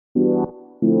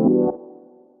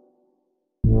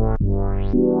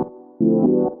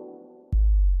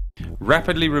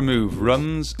Rapidly remove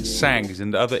runs, sags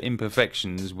and other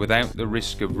imperfections without the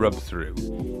risk of rub-through.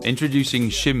 Introducing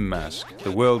Shim Mask,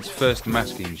 the world's first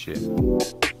masking shim.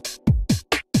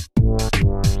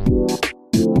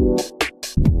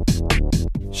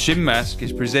 Shim Mask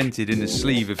is presented in a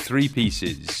sleeve of 3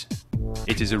 pieces.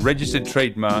 It is a registered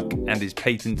trademark and is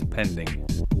patent pending.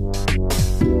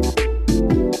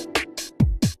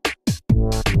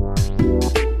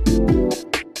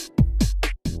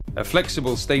 A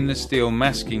flexible stainless steel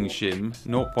masking shim,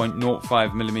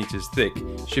 0.05mm thick,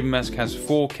 Shim Mask has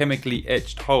 4 chemically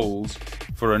etched holes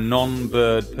for a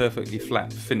non-burred perfectly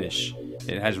flat finish.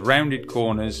 It has rounded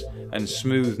corners and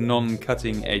smooth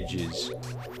non-cutting edges.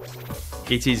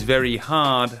 It is very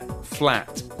hard,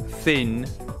 flat, thin,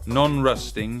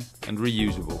 non-rusting and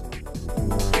reusable.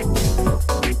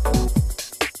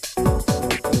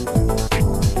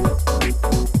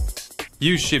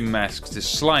 Use shim masks to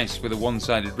slice with a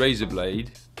one-sided razor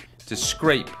blade, to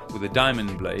scrape with a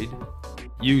diamond blade,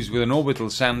 use with an orbital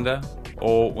sander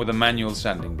or with a manual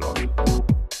sanding block.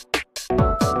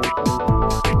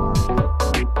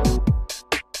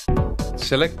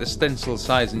 Select the stencil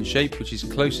size and shape which is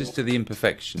closest to the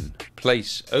imperfection.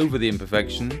 Place over the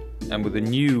imperfection and with a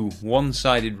new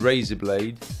one-sided razor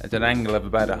blade at an angle of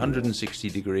about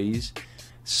 160 degrees,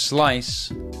 slice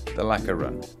the lacquer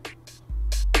run.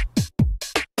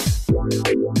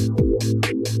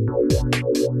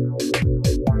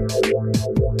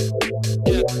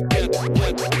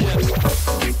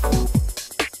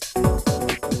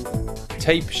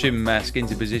 Tape shim mask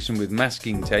into position with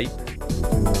masking tape.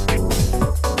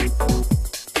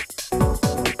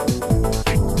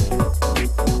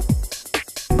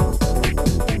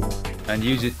 And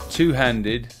use it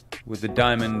two-handed with the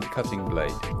diamond cutting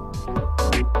blade.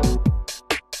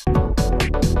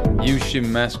 Use shim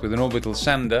mask with an orbital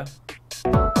sander.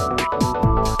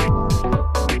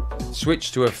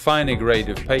 Switch to a finer grade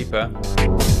of paper.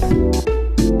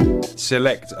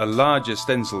 Select a larger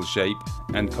stencil shape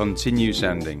and continue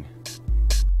sanding.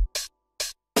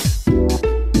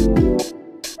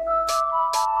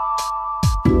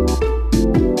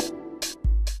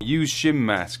 Use shim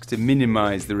mask to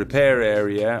minimize the repair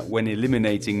area when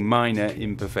eliminating minor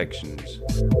imperfections.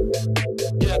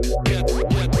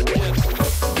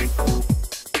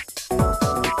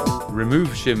 Remove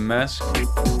shim mask.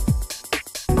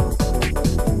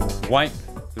 Wipe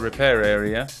the repair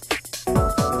area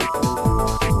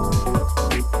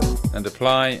and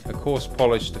apply a coarse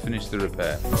polish to finish the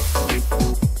repair.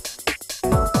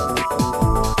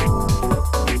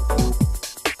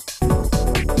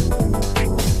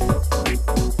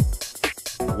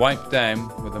 Wipe down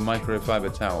with a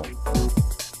microfiber towel.